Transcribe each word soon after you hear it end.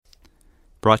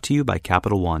Brought to you by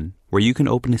Capital One, where you can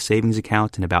open a savings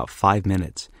account in about 5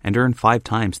 minutes and earn 5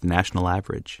 times the national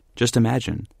average. Just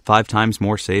imagine, 5 times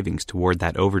more savings toward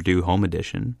that overdue home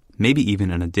edition, maybe even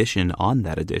an addition on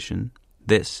that addition.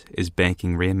 This is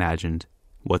Banking Reimagined.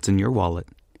 What's in your wallet?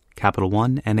 Capital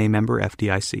One, N.A. member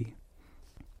FDIC.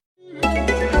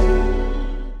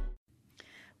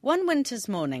 One winter's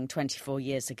morning 24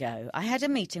 years ago, I had a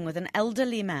meeting with an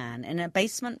elderly man in a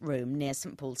basement room near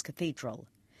St. Paul's Cathedral.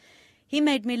 He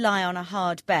made me lie on a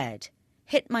hard bed,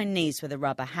 hit my knees with a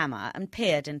rubber hammer and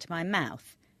peered into my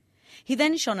mouth. He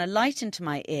then shone a light into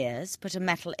my ears, put a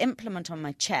metal implement on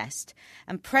my chest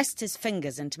and pressed his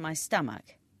fingers into my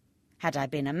stomach. Had I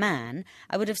been a man,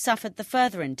 I would have suffered the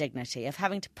further indignity of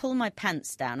having to pull my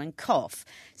pants down and cough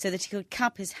so that he could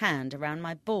cup his hand around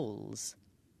my balls.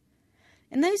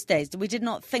 In those days we did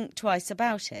not think twice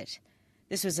about it.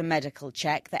 This was a medical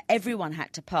check that everyone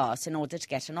had to pass in order to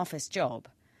get an office job.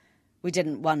 We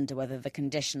didn't wonder whether the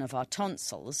condition of our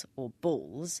tonsils, or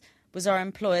balls, was our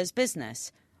employer's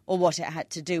business, or what it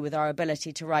had to do with our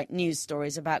ability to write news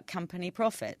stories about company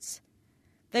profits.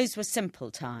 Those were simple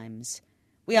times.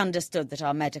 We understood that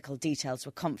our medical details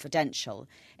were confidential,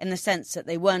 in the sense that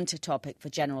they weren't a topic for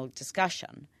general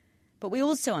discussion. But we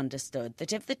also understood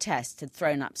that if the test had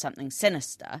thrown up something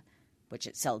sinister, which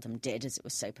it seldom did as it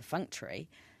was so perfunctory,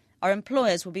 our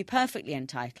employers would be perfectly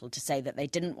entitled to say that they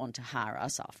didn't want to hire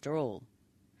us after all.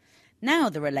 Now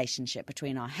the relationship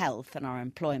between our health and our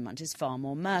employment is far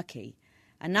more murky,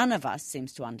 and none of us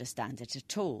seems to understand it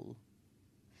at all.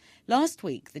 Last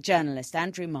week, the journalist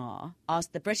Andrew Marr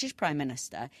asked the British Prime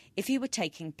Minister if he were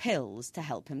taking pills to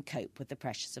help him cope with the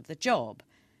pressures of the job,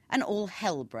 and all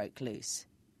hell broke loose.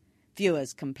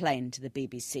 Viewers complained to the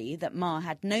BBC that Marr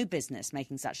had no business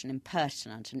making such an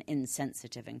impertinent and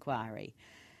insensitive inquiry.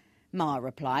 Marr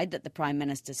replied that the Prime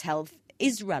Minister's health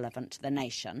is relevant to the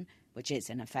nation, which is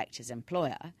in effect his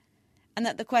employer, and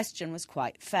that the question was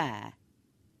quite fair.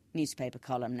 Newspaper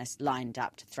columnists lined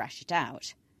up to thrash it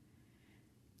out.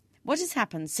 What has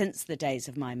happened since the days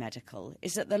of my medical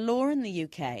is that the law in the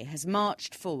UK has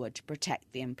marched forward to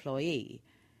protect the employee.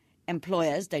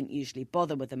 Employers don't usually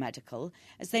bother with the medical,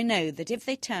 as they know that if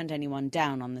they turned anyone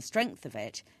down on the strength of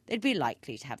it, they'd be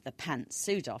likely to have the pants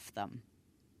sued off them.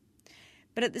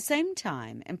 But at the same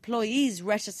time, employees'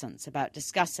 reticence about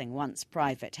discussing one's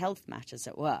private health matters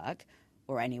at work,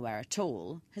 or anywhere at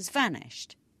all, has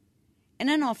vanished. In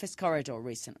an office corridor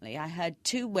recently, I heard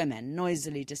 2 women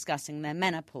noisily discussing their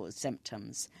menopause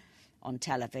symptoms. On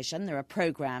television, there are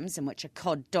programmes in which a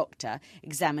cod doctor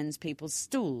examines people's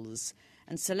stools,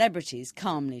 and celebrities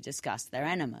calmly discuss their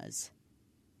enemas.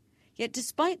 Yet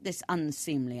despite this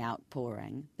unseemly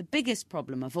outpouring, the biggest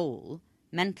problem of all,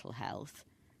 mental health,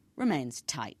 remains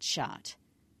tight shut.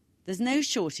 There's no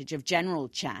shortage of general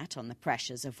chat on the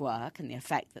pressures of work and the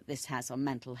effect that this has on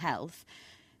mental health,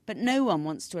 but no one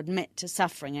wants to admit to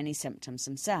suffering any symptoms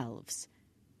themselves.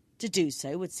 To do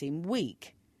so would seem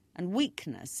weak, and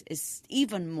weakness is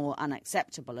even more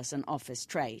unacceptable as an office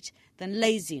trait than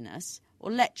laziness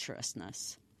or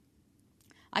lecherousness.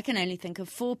 I can only think of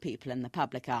 4 people in the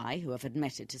public eye who have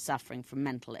admitted to suffering from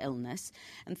mental illness,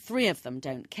 and 3 of them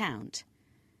don't count.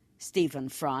 Stephen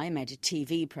Fry made a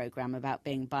TV programme about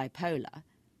being bipolar,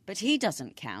 but he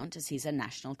doesn't count as he's a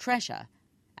national treasure,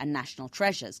 and national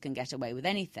treasures can get away with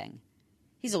anything.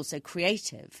 He's also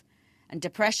creative, and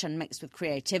depression mixed with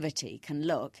creativity can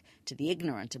look, to the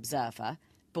ignorant observer,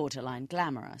 borderline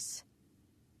glamorous.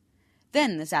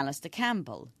 Then there's Alistair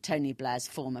Campbell, Tony Blair's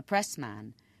former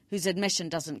pressman, whose admission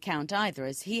doesn't count either,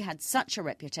 as he had such a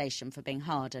reputation for being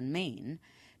hard and mean.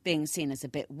 Being seen as a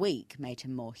bit weak made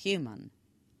him more human.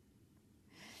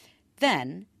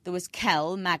 Then there was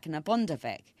Kjell Magne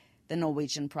Bondevik, the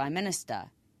Norwegian Prime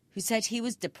Minister, who said he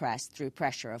was depressed through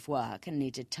pressure of work and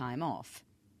needed time off.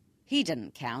 He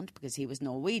didn't count because he was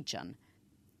Norwegian,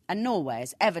 and Norway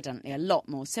is evidently a lot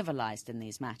more civilised in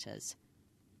these matters.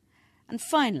 And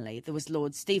finally there was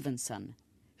Lord Stevenson,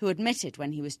 who admitted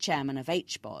when he was chairman of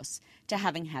HBOS to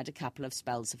having had a couple of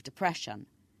spells of depression.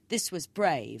 This was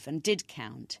brave and did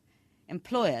count.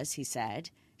 Employers, he said,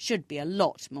 should be a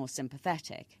lot more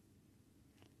sympathetic.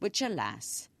 Which,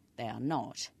 alas, they are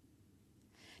not.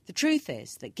 The truth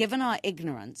is that given our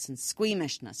ignorance and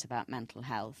squeamishness about mental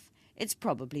health, it's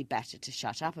probably better to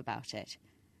shut up about it.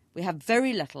 We have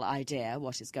very little idea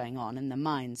what is going on in the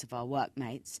minds of our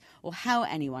workmates or how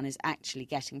anyone is actually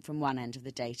getting from one end of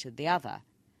the day to the other.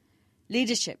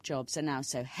 Leadership jobs are now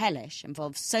so hellish,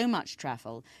 involve so much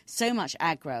travel, so much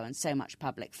aggro and so much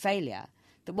public failure,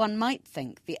 that one might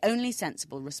think the only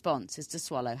sensible response is to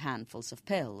swallow handfuls of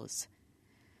pills.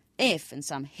 If, in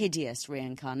some hideous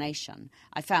reincarnation,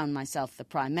 I found myself the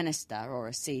Prime Minister or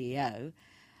a CEO,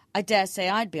 I dare say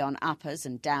I'd be on uppers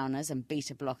and downers and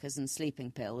beta-blockers and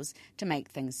sleeping pills to make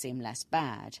things seem less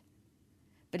bad.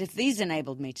 But if these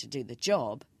enabled me to do the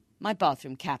job, my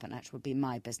bathroom cabinet would be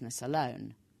my business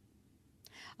alone.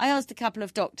 I asked a couple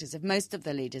of doctors if most of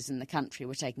the leaders in the country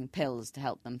were taking pills to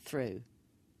help them through.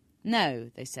 No,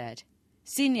 they said.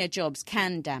 Senior jobs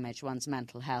can damage one's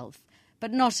mental health,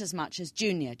 but not as much as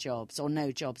junior jobs or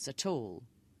no jobs at all.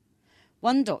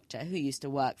 One doctor, who used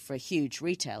to work for a huge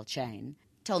retail chain,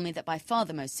 told me that by far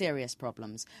the most serious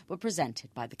problems were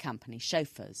presented by the company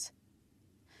chauffeurs.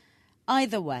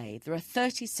 Either way, there are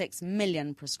 36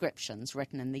 million prescriptions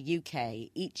written in the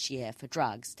UK each year for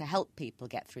drugs to help people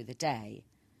get through the day.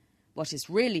 What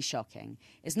is really shocking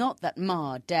is not that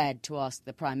Ma dared to ask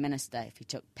the Prime Minister if he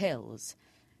took pills,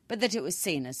 but that it was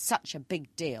seen as such a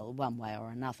big deal one way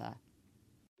or another.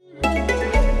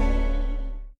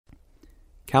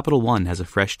 Capital One has a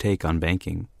fresh take on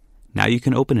banking. Now you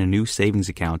can open a new savings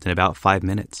account in about 5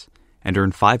 minutes and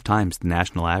earn 5 times the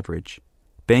national average.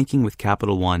 Banking with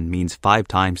Capital One means 5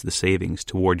 times the savings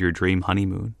toward your dream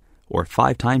honeymoon, or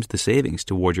 5 times the savings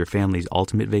toward your family's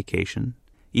ultimate vacation,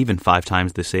 even 5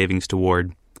 times the savings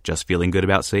toward just feeling good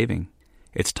about saving.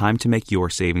 It's time to make your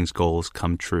savings goals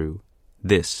come true.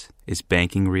 This is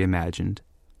Banking Reimagined.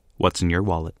 What's in your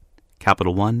wallet?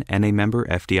 Capital One, N.A. member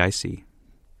FDIC.